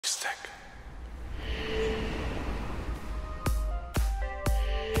Voixtek.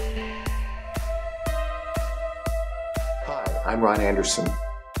 Hi, I'm Ron Anderson.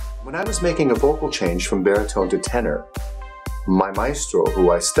 When I was making a vocal change from baritone to tenor, my maestro,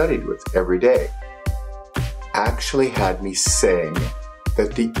 who I studied with every day, actually had me saying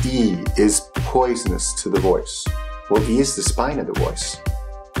that the E is poisonous to the voice. Well, E is the spine of the voice.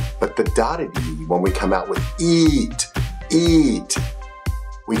 But the dotted E, when we come out with eat,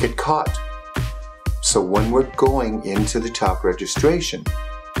 we get caught. So when we're going into the top registration,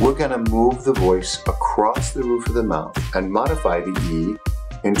 we're going to move the voice across the roof of the mouth and modify the E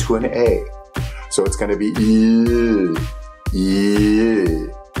into an A. So it's going to be E, E.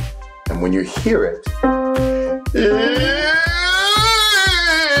 And when you hear it,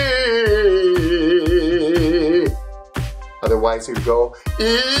 otherwise you go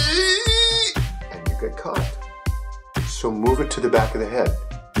and you get caught. So move it to the back of the head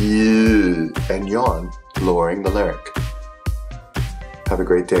and yawn, lowering the larynx. Have a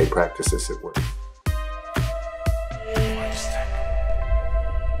great day. Practice this at work.